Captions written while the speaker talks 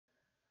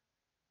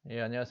예,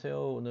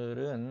 안녕하세요.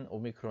 오늘은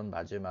오미크론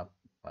마지막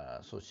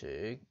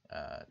소식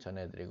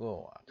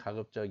전해드리고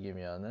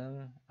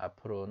가급적이면은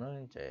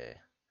앞으로는 이제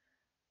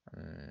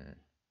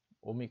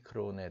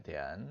오미크론에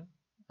대한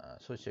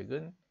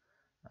소식은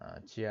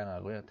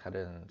지양하고요.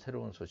 다른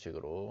새로운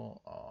소식으로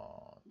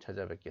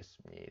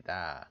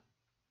찾아뵙겠습니다.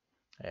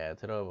 예,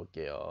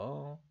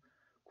 들어볼게요.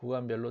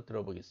 구간별로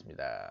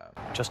들어보겠습니다.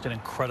 Just an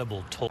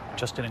incredible toll.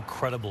 Just an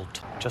incredible.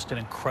 Just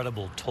an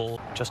incredible toll.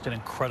 Just an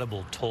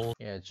incredible toll.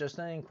 예, just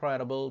an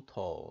incredible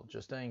toll.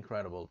 Just an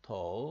incredible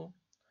toll.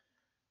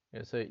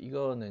 그래서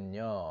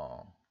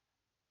이거는요,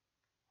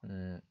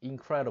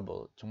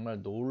 incredible,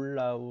 정말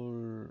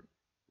놀라울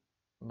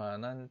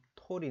만한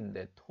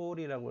톨인데,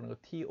 톨이라고 하는 거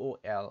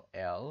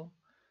TOLL.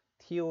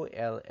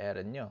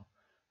 TOLL은요,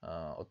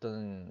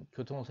 어떤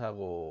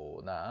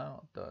교통사고나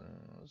어떤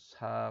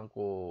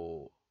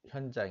사고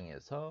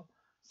현장에서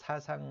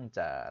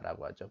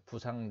사상자라고 하죠.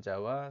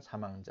 부상자와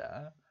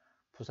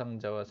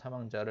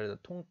사망자를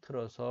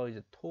통틀어서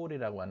이제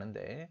톨이라고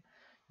하는데,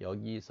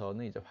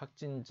 여기서는 이제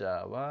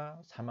확진자와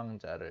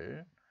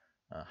사망자를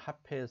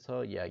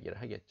합해서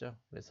이야기를 하겠죠.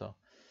 그래서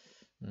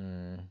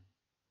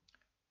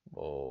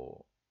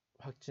뭐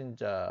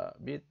확진자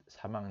및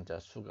사망자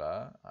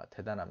수가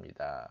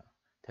대단합니다.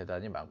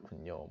 대단히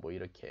많군요. 뭐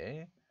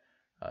이렇게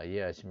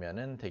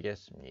이해하시면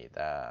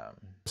되겠습니다.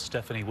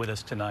 Stephanie with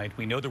us tonight.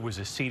 We know there was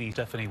a CD.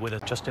 Stephanie with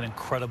us. Just an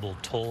incredible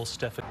toll.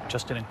 Stephanie.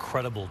 Just an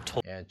incredible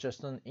toll. Yeah,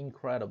 just an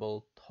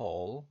incredible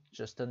toll.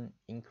 Just an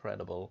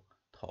incredible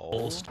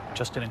toll.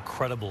 Just an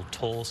incredible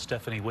toll.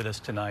 Stephanie with us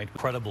tonight.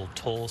 Incredible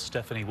toll.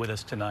 Stephanie with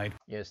us tonight.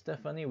 Yeah,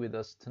 Stephanie with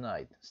us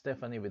tonight.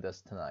 Stephanie with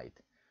us tonight.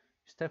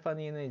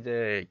 스테파니는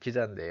이제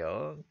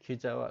기자인데요.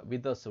 기자와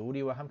with us,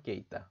 우리와 함께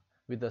있다.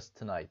 with us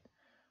tonight.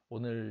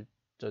 오늘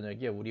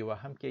저녁에 우리와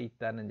함께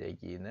있다는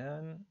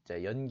얘기는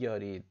이제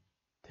연결이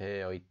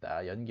되어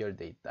있다.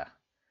 연결돼 있다.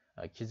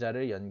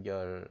 기자를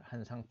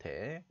연결한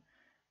상태.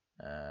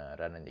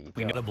 라는 얘기죠.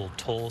 Incredible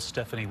toll.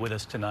 Stephanie with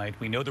us tonight.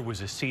 We know there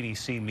was a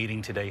CDC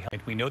meeting today.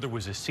 We know there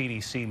was a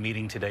CDC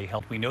meeting today.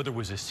 We know there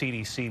was a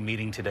CDC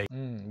meeting today.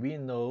 We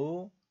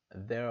know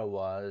there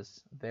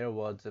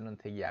was는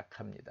되게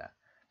약합니다.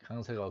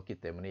 강세가 없기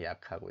때문에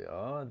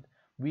약하고요.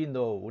 We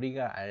know,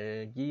 우리가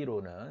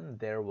알기로는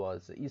there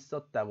was,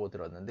 있었다고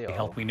들었는데요.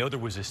 We know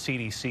there was a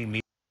CDC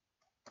meeting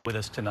with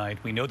us tonight.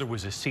 We know there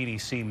was a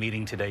CDC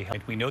meeting today.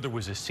 We know there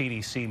was a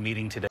CDC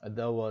meeting today.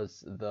 There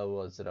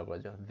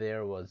was라고 하죠.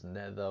 There was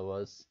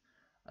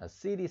a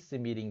CDC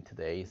meeting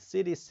today.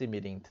 CDC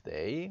meeting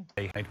today.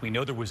 We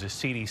know there was a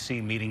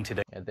CDC meeting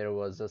today. There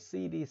was a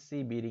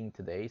CDC meeting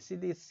today.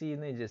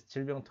 CDC는 이제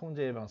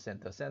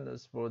질병통제예방센터,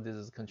 Centers for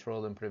Disease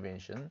Control and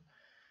Prevention.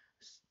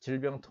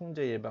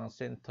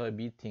 질병통제예방센터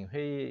미팅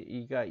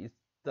회의가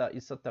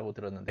있었다고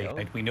들었는데요.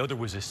 We know there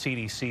was a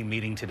CDC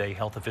meeting today.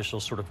 Health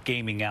officials sort of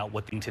gaming out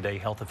what today.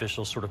 Health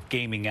officials sort of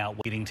gaming out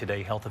meeting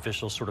today. Health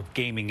officials sort of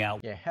gaming out.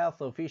 Yeah,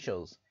 health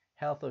officials.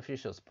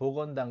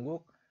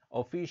 보건당국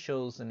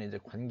officials는 이제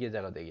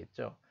관계자가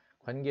되겠죠.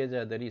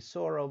 관계자들이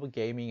sort of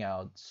gaming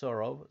out,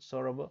 sort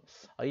of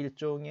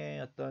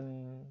일종의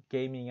어떤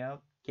gaming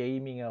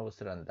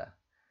out을 한다.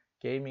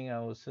 gaming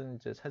out은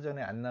이제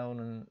사전에 안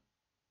나오는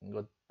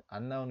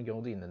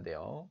경우도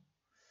있는데요.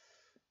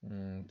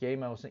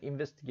 game out은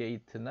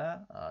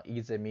investigate나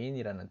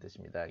examine이라는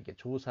뜻입니다. 이렇게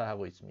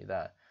조사하고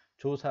있습니다.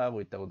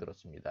 조사하고 있다고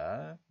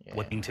들었습니다. 예.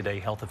 What today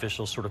health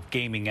officials sort of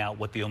gaming out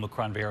what the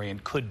Omicron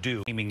variant could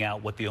do. Gaming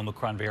out what the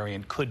Omicron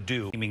variant could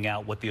do. Gaming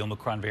out what the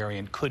Omicron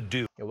variant could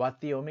do. What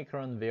the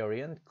Omicron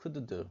variant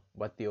could do.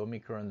 What the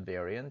Omicron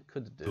variant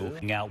could do.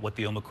 Gaming out what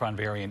the Omicron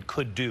variant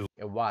could do.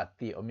 What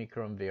the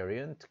Omicron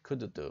variant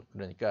could do.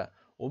 그러니까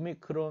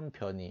오미크론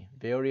변이,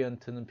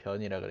 variant는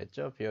변이라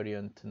그랬죠.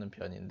 variant는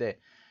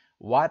변인데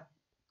what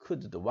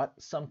could do, what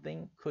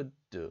something could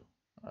do.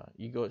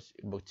 이거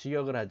뭐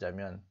직역을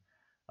하자면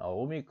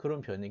오미크론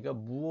변이가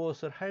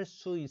무엇을 할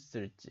수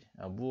있을지,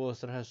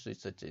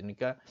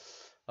 그러니까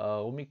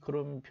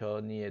오미크론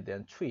변이에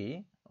대한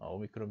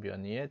오미크론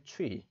변이의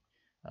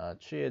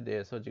추이에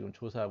대해서 지금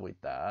조사하고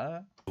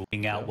있다.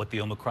 Gaming out what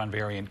the Omicron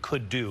variant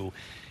could do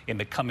in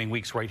the coming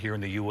weeks right here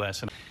in the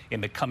U.S. and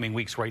in the coming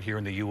weeks right here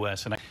in the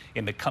U.S. and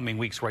in the coming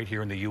weeks right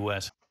here in the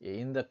U.S.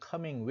 In the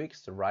coming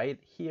weeks right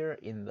here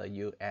in the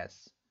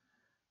U.S.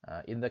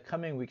 In the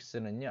coming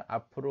weeks는요,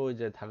 앞으로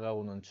이제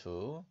다가오는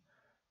주,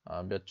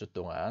 몇 주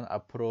동안,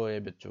 앞으로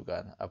몇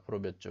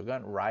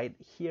주간, right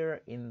here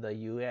in the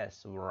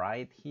U.S.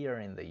 right here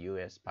in the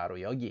U.S.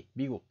 바로 여기,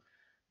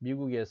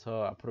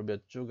 미국에서 앞으로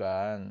몇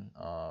주간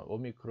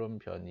오미크론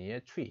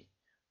변이의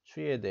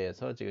추이에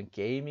대해서 지금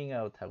게이밍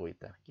아웃 하고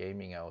있다.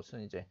 게이밍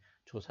아웃은 이제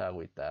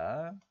조사하고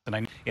있다.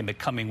 And in the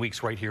coming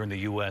weeks right here in the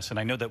U.S. and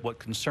I know that what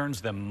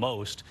concerns them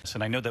most.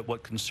 And I know that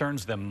what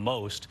concerns them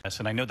most.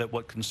 And I know that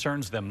what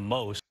concerns them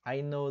most.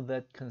 I know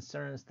that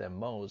concerns them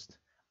most.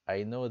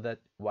 I know that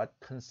what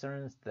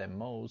concerns them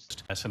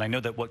most. Yes, and I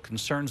know that what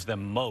concerns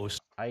them most.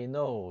 I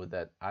know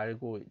that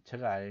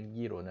제가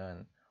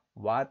알기로는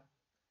what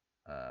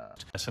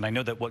Yes, and I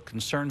know that what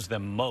concerns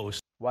them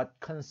most. What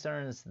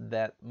concerns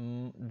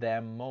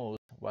them most.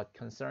 what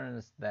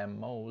concerns them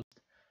most.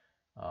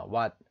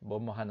 what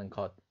뭐뭐 하는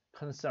것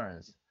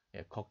concerns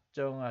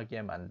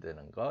걱정하게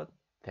만드는 것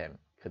them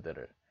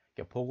그들을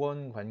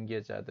보건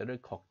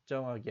관계자들을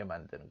걱정하게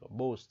만드는 것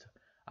most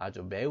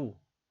아주 매우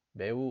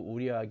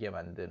우려하게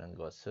만드는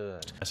것은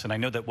Yes, and I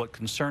know that what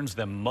concerns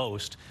them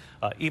most,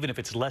 even if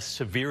it's less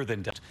severe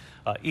than Delta,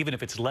 even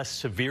if it's less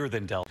severe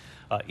than Delta,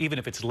 even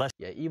if it's less.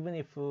 even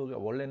if가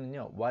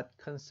원래는요 what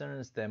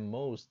concerns them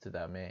most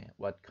다음에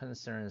what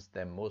concerns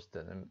them most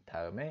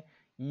다음에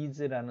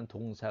is라는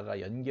동사가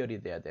연결이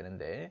돼야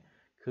되는데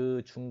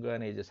그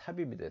중간에 이제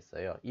삽입이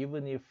됐어요.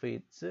 Even if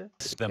it's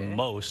them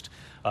most,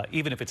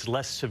 even if it's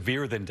less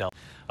severe than Delta,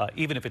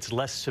 even if it's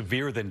less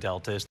severe than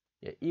Delta.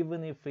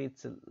 Even if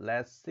it's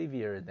less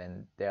severe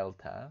than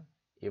Delta,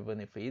 even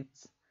if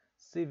it's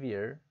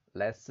severe,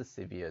 less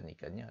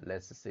severe니까요.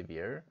 less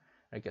severe.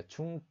 그러니까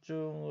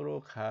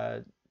중증으로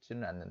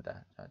가지는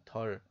않는다.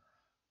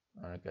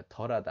 그러니까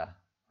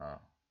덜하다.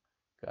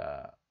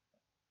 그러니까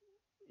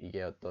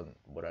이게 어떤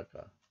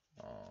뭐랄까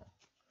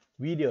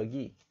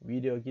위력이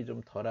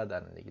좀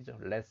덜하다는 얘기죠.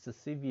 less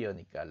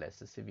severe니까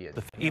less severe.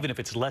 Even if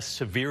it's less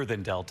severe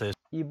than Delta.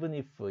 Even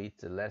if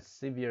it's less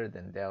severe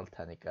than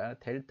Delta니까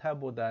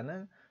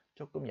델타보다는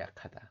조금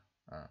약하다.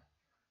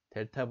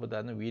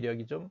 델타보다는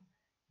위력이 좀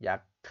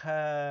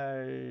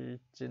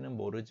약할지는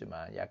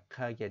모르지만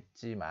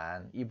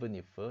약하겠지만 even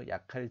if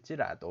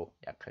약할지라도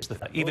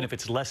even if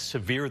it's less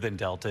severe than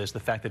Delta is the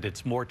fact that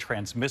it's more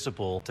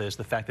transmissible is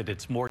the fact that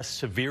it's more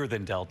severe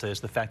than Delta is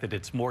the fact that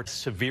it's more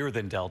severe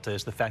than Delta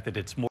is the fact that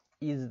it's more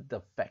is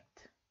the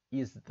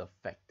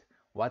fact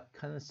what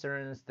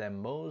concerns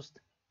them most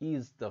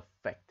is the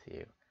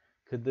fact예요.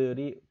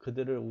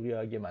 그들을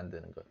우려하게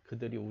만드는 것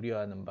그들이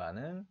우려하는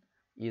바는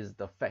is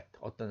the fact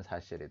어떤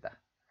사실이다.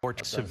 More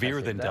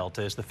severe than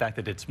Delta is the fact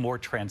that it's more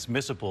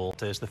transmissible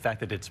is the fact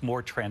that it's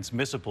more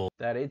transmissible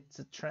that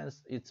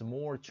it's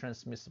more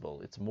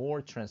transmissible is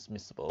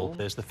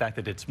the fact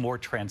that it's more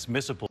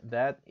transmissible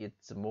that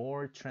it's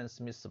more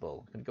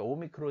transmissible 그러니까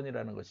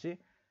오미크론이라는 것이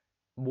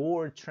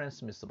more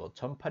transmissible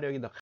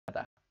전파력이 더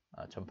강하다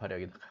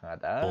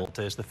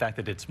is the fact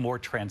that it's more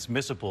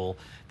transmissible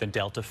than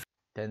Delta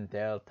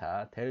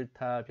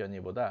델타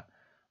변이보다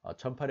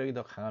전파력이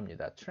더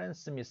강합니다.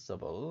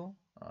 transmissible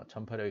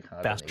전파력이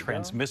강하다는 fast 얘기죠.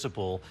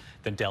 transmissible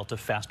than Delta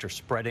faster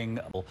spreading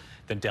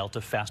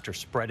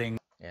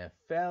Yeah,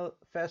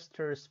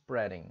 faster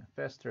spreading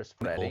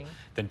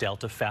than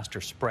Delta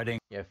faster spreading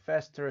yeah,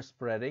 faster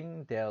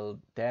spreading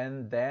than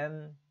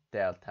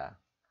Delta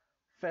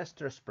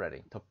faster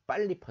spreading 더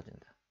빨리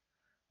퍼진다.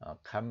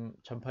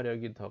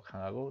 전파력이 더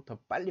강하고 더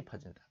빨리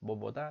퍼진다.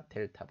 뭐보다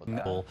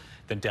델타보다.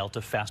 than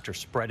Delta faster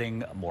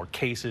spreading more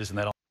cases and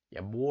that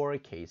yeah, more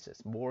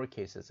cases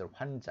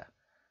환자.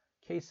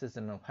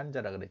 cases는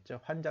환자라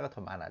그랬죠. 환자가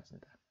더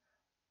많아진다.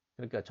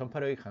 그러니까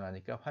전파력이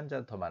강하니까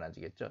환자가 더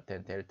많아지겠죠.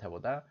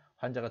 델타보다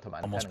환자가 더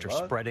많다는 almost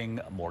것. spreading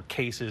more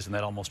cases and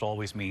that almost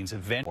always means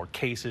event more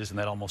cases and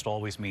that almost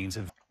always means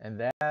and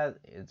that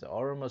is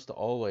almost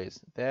always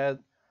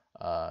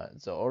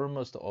it's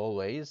almost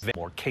always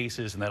more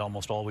cases and that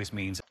almost always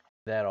means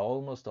that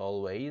almost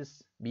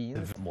always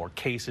means more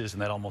cases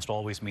and that almost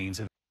always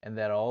means and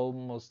that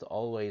almost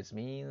always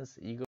means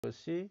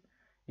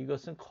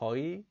이것은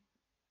거의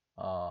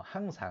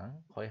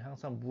항상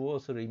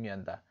무엇을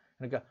의미한다.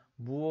 그러니까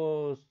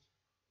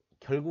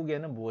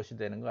결국에는 무엇이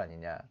되는 거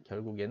아니냐?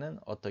 결국에는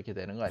어떻게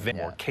되는 거 아니냐?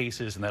 more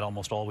cases and that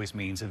almost always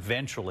means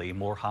eventually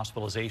more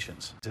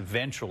hospitalizations.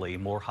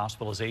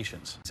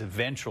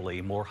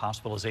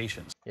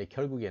 예,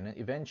 결국에는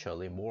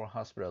eventually more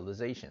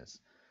hospitalizations.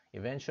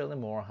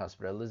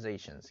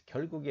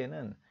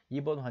 결국에는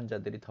입원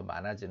환자들이 더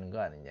많아지는 거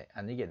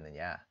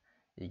아니겠느냐?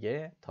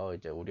 이게 더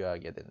이제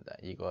우려하게 된다.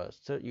 이것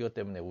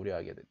때문에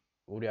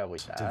우려하고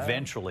있다.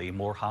 Eventually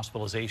more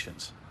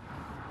hospitalizations.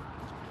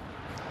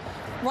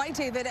 Right,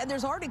 David, and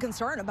there's already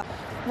concern about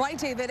right,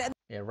 David, and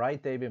예,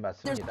 right, David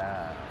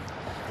맞습니다.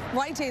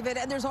 right, David,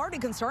 and there's already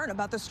concern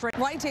about the strain.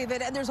 Right,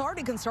 David, and there's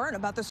already concern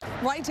about the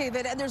right,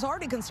 David, and there's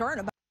already concern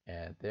about.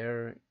 Yeah,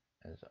 there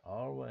is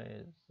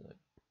already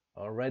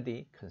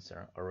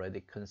concern. About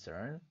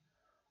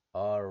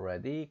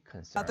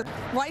the,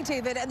 right,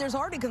 David, and there's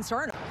already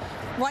concern.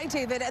 Right,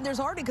 David, and there's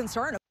already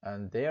concern.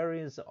 And there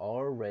is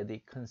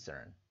already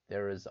concern.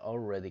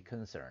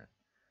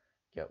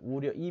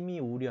 그러니까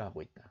이미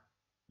우려하고 있다.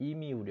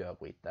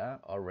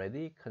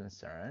 Already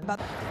concerned.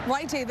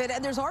 Right, David,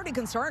 and there's already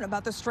concern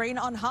about the strain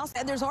on hospitals.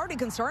 And there's already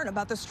concern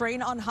about the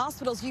strain on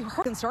hospitals. You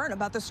heard concern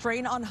about the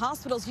strain on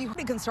hospitals. You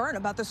heard concern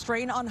about the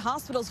strain on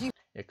hospitals. Yeah,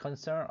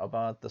 concern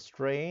about the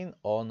strain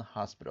on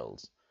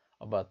hospitals.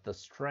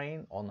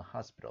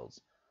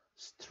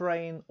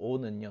 strain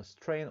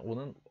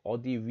on은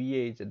어디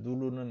위에 이제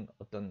누르는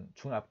어떤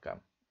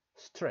중압감.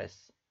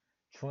 stress.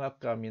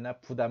 중압감이나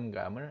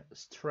부담감을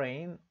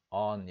strain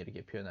on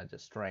이렇게 표현하죠.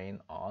 strain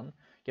on.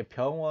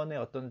 병원을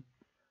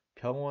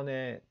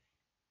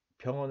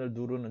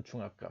누르는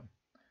중압감.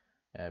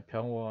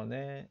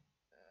 병원의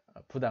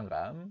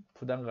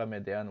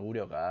부담감에 대한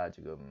우려가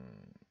지금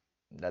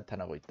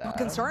나타나고 있다.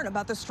 Concern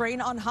about the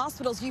strain on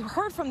hospitals. You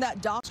heard from that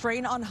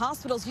strain on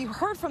hospitals. You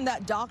heard from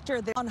that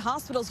doctor on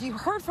hospitals. You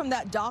heard from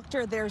that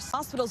doctor. There's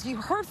hospitals. You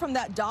heard from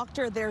that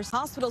doctor. There's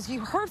hospitals.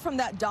 You heard from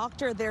that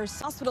doctor.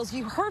 There's hospitals.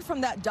 You heard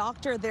from that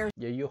doctor. There's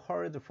Yeah, you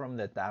heard from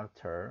the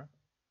doctor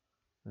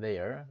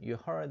there. You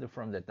heard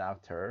from the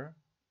doctor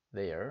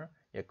there.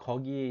 예,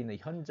 거기에 있는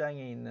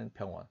현장에 있는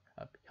병원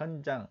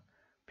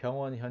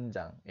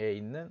현장에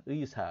있는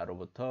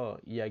의사로부터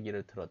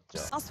이야기를 들었죠.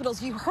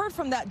 hospitals. You heard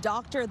from that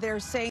doctor.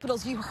 There's saying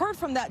hospitals. You heard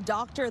from that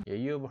doctor. 예,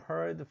 you've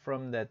heard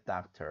from that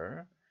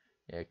doctor.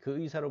 예,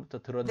 그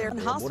의사로부터 들었는데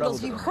뭐라고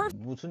hospitals, you 들었는데 heard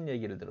무슨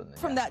얘기를 들었느냐?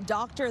 From that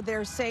doctor,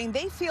 they're saying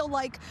they feel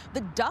like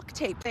the duct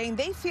tape. Saying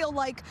they feel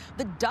like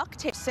the duct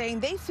tape. Saying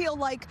they feel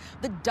like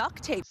the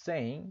duct tape.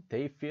 Saying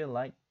they feel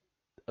like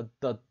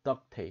the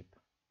duct tape.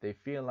 They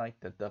feel like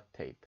the duct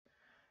tape.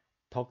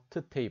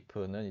 덕트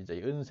테이프는 이제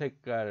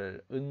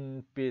은색깔,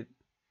 은빛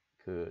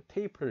그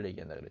테이프를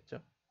얘기한다 그랬죠.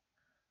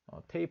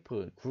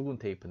 테이프, 굵은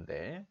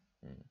테이프인데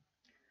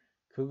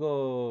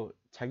그거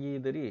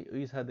자기들이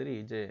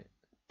의사들이 이제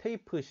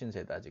테이프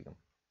신세다 지금.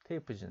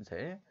 테이프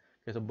신세.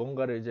 그래서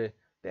뭔가를 이제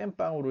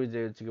땜빵으로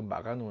이제 지금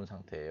막아놓은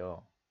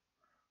상태예요.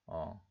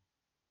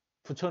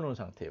 붙여놓은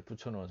상태예요.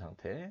 붙여놓은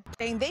상태.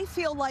 Saying they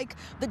feel like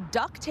the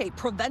duct tape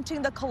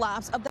preventing the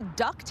collapse of the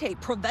duct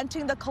tape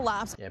preventing the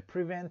collapse. 예,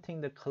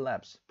 preventing the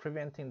collapse.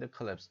 preventing the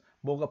collapse.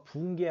 뭐가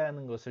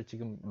붕괴하는 것을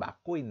지금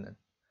막고 있는.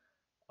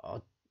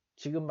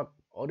 지금 막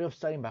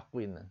어렵사리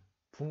막고 있는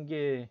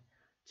붕괴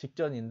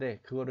직전인데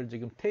그거를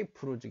지금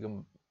테이프로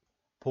지금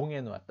봉해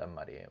놓았단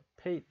말이에요.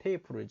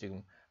 테이프를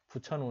지금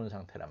붙여놓은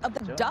상태란 Of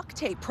the 말이죠. duct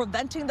tape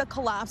preventing the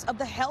collapse of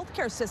the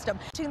healthcare system.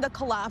 The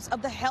collapse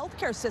of the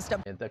healthcare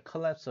system. The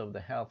collapse of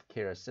the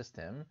healthcare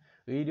system.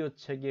 의료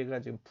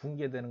체계가 지금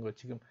붕괴되는 걸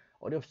지금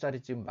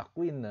어렵사리 지금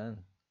막고 있는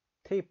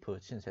테이프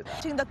신세다.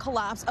 The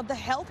collapse of the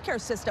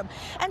healthcare system.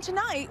 And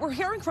tonight we're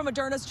hearing from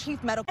Moderna's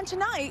chief medical. And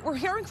tonight we're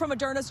hearing from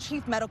Moderna's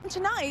chief medical. And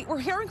tonight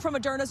we're hearing from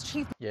Moderna's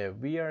chief. Yeah,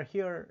 we are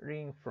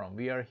hearing from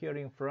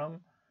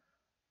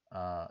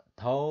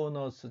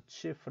Donor's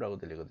chief라고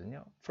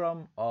들리거든요.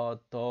 From a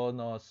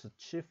donor's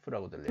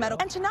chief라고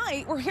들려요. And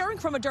tonight we're hearing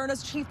from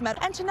Moderna's chief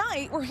medical. And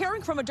tonight we're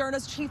hearing from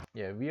Moderna's chief.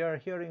 Yeah, we are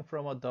hearing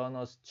from a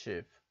donor's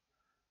chief.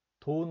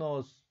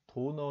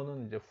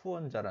 도너는 이제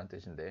후원자라는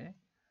뜻인데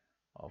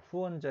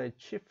후원자의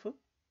chief,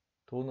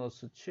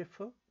 donor's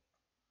chief,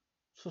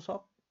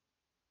 수석,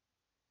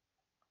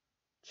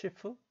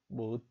 chief,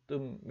 뭐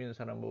으뜸인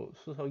사람 뭐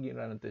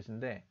수석이라는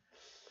뜻인데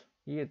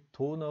이게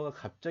도너가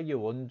갑자기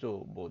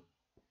원조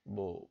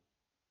뭐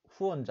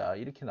후원자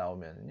이렇게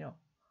나오면요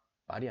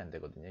말이 안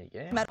되거든요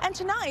이게. And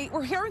tonight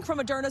we're hearing from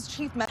Moderna's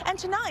chief. And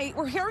tonight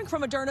we're hearing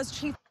from Moderna's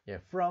chief. Yeah,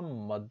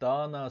 from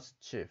Moderna's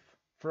chief.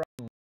 From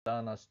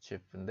Moderna's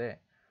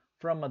chief인데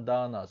from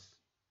Moderna's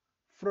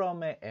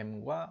from의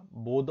m과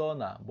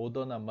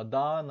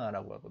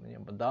Moderna라고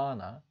하거든요.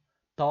 Moderna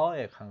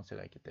더의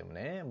강세가 있기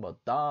때문에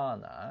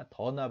Moderna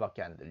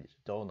더나밖에 안 들리죠.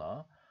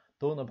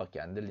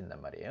 도너밖에 안 들린단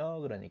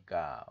말이에요.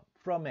 그러니까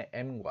from의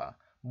m과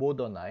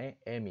모더나의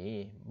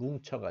m이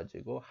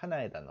뭉쳐가지고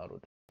하나의 단어로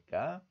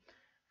되니까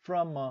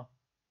from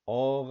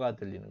어가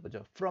들리는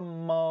거죠.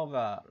 from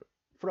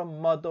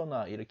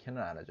Moderna 이렇게는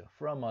안 하죠.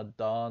 from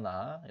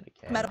Moderna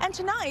이렇게. And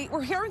tonight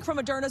we're hearing from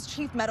Moderna's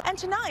chief medical. And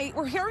tonight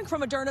we're hearing from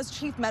Moderna's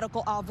chief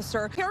medical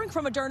officer. Hearing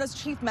from Moderna's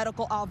chief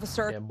medical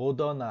officer. 예,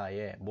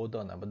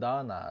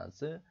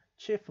 Moderna's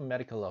chief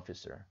medical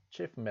officer.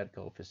 chief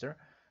medical officer.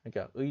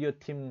 그러니까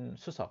의료팀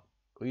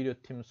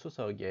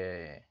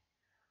수석의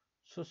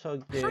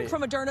From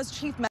Moderna's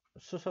chief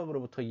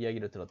수석으로부터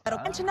이야기를 들었다.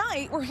 And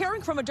tonight we're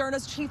hearing from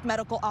Moderna's chief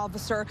medical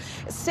officer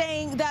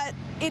saying that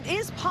it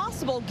is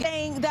possible.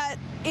 Saying that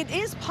it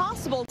is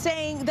possible.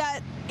 Saying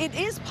that it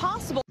is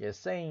possible. Yeah,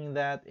 saying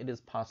that it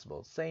is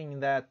possible. Saying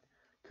that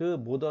그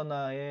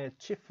모더나의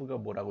chief가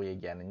뭐라고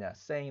얘기하느냐?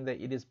 Saying that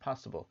it is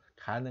possible.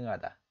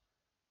 가능하다.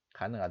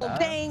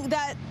 Saying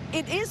that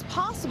it is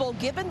possible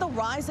given the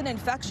rise in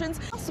infections.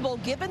 Possible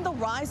given the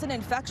rise in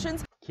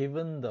infections.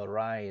 Given the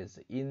rise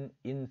in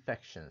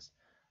infections.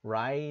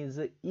 Rise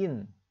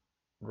in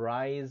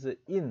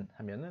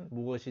하면은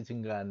무엇이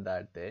증가한다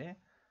할 때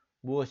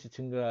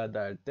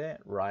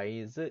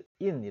rise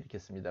in 이렇게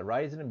씁니다.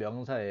 rise는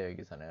명사예요.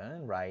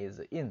 여기서는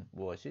rise in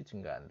무엇이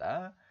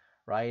증가한다.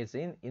 rise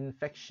in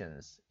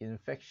infections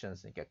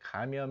그러니까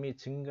감염이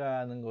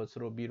증가하는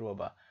것으로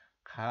미루어봐.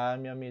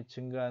 감염이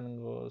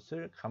증가하는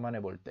것을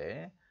감안해 볼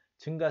때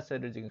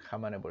증가세를 지금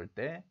감안해 볼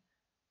때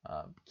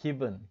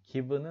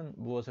given은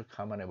무엇을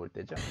감안해 볼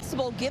때죠?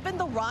 Given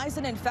the rise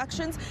in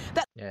infections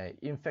that 예,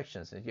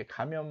 infections. 이게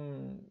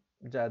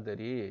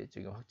감염자들이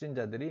지금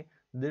확진자들이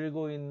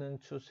늘고 있는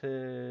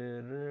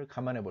추세를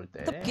감안해 볼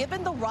때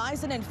given the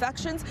rise in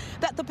infections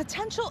that the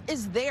potential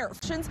is there.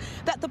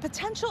 That the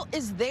potential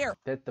is there.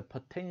 That the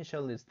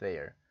potential is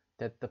there.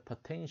 That the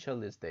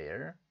potential is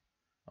there.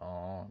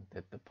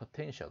 That the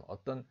potential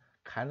어떤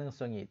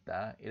가능성이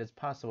있다. It is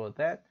possible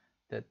that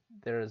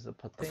there is a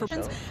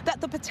potential.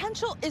 That the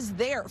potential is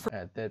there.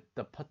 That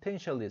the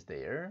potential is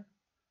there.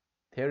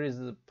 There is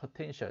a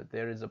potential.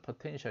 There is a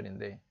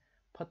potential인데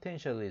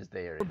potential is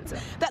there.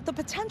 That the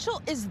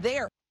potential is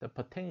there. The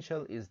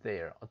potential is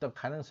there. 어떤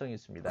가능성이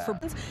있습니다.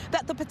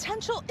 That the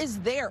potential is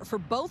there for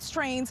both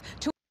strains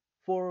to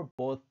For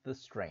both the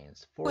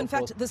strains. For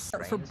infect both the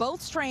strains. for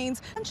both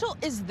strains. Potential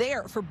is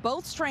there for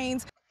both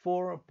strains.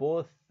 For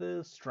both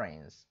the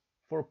strains.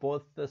 For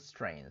both the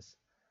strains.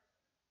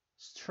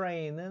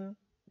 strain은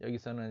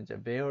여기서는 이제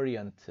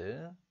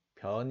variant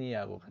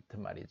변이하고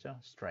같은 말이죠.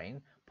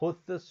 strain.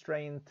 both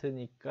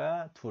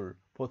strain니까 둘.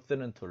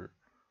 both는 둘.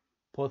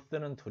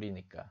 both는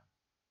둘이니까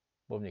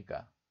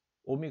뭡니까?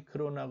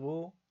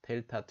 오미크론하고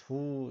델타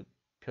두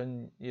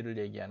변이를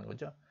얘기하는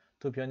거죠.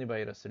 두 변이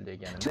바이러스를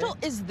얘기하는데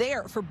is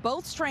there for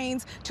both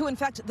strains to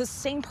infect the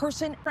same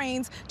person.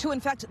 Strains to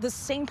infect the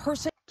same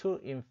person. to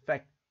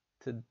infect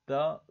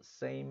the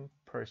same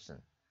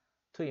person.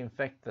 to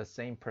infect the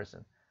same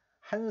person.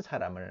 한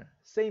사람을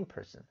same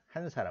person.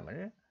 한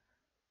사람을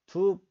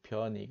두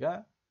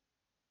변이가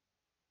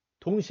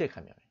동시에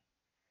감염해.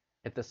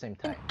 At the same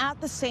time. At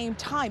the same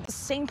time. The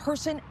same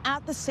person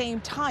at the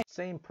same time.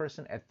 Same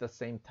person at the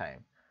same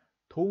time.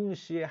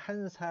 동시에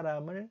한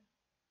사람을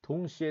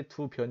동시에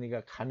두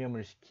변이가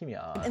감염을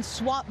시키면 And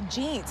swap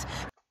genes.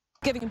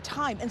 Giving him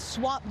time and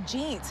swap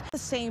genes. At the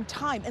same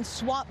time and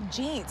swap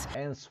genes.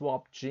 and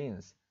swap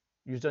genes.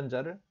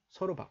 유전자를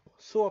서로 바꿔.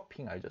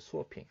 스워핑 알죠?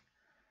 스워핑.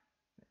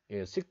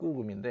 예,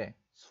 19금인데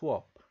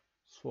swap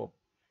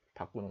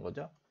바꾸는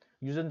거죠.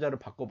 유전자를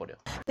바꿔버려.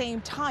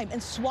 Same time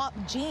and swap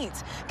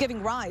genes,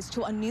 giving rise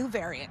to a new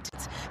variant.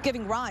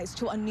 Giving rise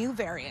to a new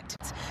variant.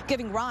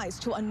 Giving rise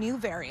to a new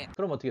variant.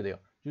 그럼 어떻게 돼요?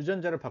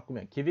 유전자를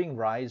바꾸면 giving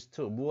rise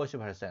to 무엇이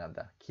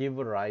발생한다. give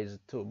rise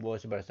to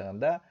무엇이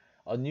발생한다.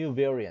 a new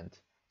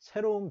variant.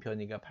 새로운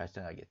변이가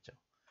발생하겠죠.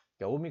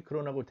 그러니까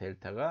오미크론하고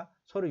델타가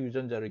서로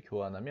유전자를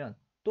교환하면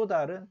또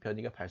다른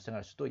변이가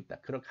발생할 수도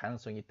있다. 그럴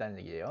가능성이 있다는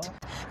얘기예요.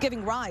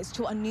 Giving rise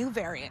to a new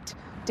variant.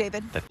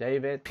 David.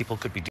 David. People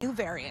could be New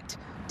variant.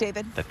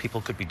 David. that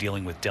people could be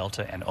dealing with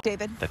Delta and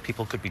David. that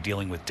people could be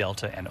dealing with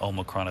Delta and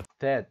Omicron at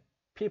That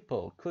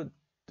people could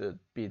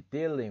be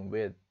dealing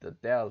with the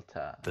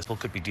Delta. people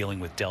could be dealing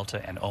with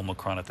Delta and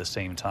Omicron at the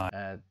same time.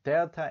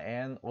 Delta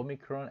and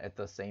Omicron at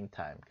the same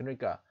time.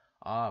 그러니까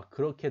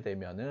그렇게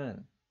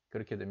되면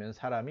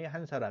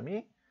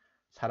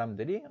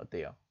사람들이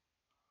어때요?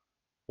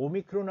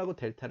 오미크론하고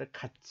델타를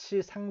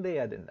같이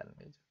상대해야 된다는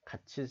거죠.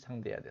 같이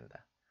상대해야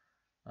된다.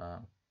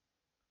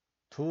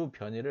 두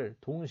변이를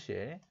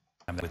동시에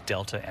With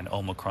Delta and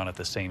Omicron at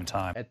the same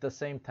time. at the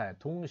same time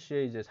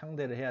동시에 이제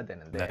상대를 해야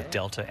되는데 That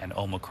Delta and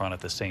Omicron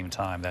at the same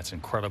time. That's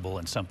incredible,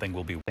 and something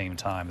will be same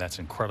time. That's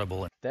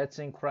incredible.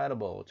 That's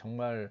incredible.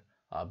 정말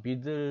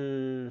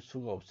믿을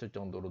수가 없을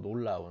정도로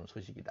놀라운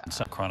소식이다.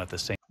 Omicron at the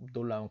same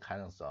놀라운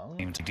가능성.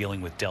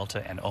 dealing with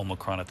Delta and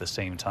Omicron at the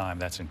same time.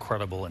 That's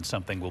incredible, and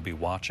something will be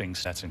watching.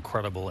 That's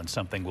incredible, and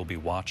something will be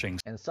watching.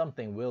 And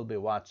something will be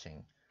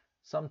watching.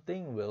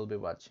 Something will be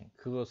watching.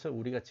 그것을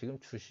우리가 지금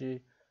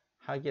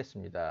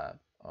주시하겠습니다.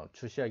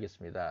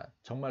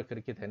 정말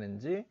그렇게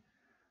되는지,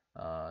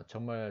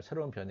 정말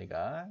새로운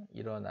변이가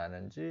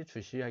일어나는지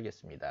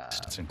주시하겠습니다.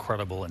 It's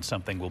incredible, and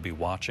something will be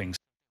watching.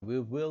 We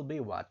will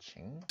be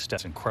watching.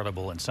 That's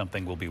incredible, and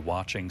something will be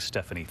watching.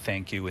 Stephanie,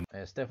 thank you. And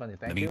Stephanie,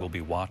 thank we you. will be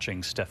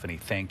watching. Stephanie,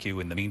 thank you.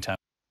 In the meantime,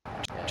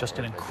 just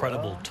an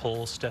incredible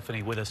toll,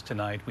 Stephanie, with us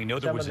tonight. We know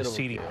there was a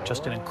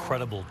just an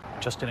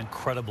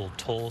incredible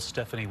toll,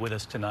 Stephanie, with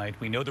us tonight.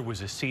 We know there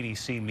was a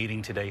CDC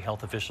meeting today,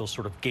 health officials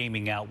sort of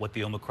gaming out what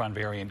the Omicron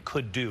variant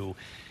could do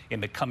in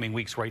the coming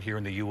weeks right here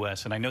in the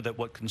U.S. And I know that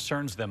what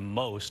concerns them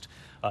most,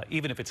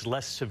 even if it's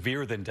less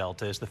severe than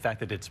Delta, is the fact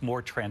that it's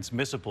more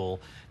transmissible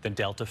than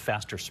Delta,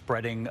 faster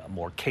spreading,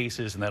 more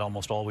cases, and that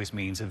almost always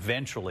means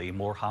eventually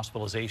more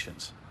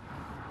hospitalizations.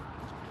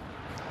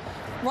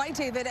 Right,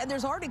 David, and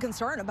there's already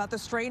concern about the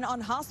strain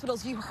on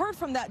hospitals. You heard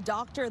from that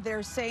doctor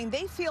there saying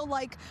they feel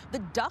like the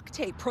duct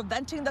tape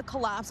preventing the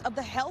collapse of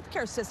the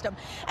healthcare system.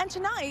 And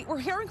tonight, we're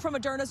hearing from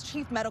Moderna's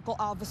chief medical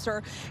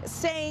officer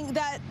saying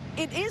that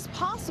it is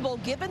possible,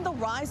 given the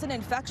rise in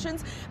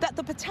infections, that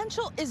the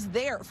potential is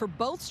there for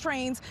both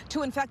strains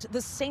to infect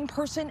the same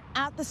person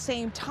at the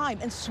same time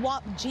and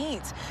swap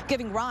genes,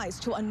 giving rise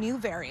to a new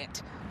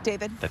variant.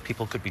 David? That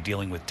people could be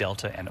dealing with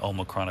Delta and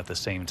Omicron at the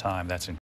same time. That's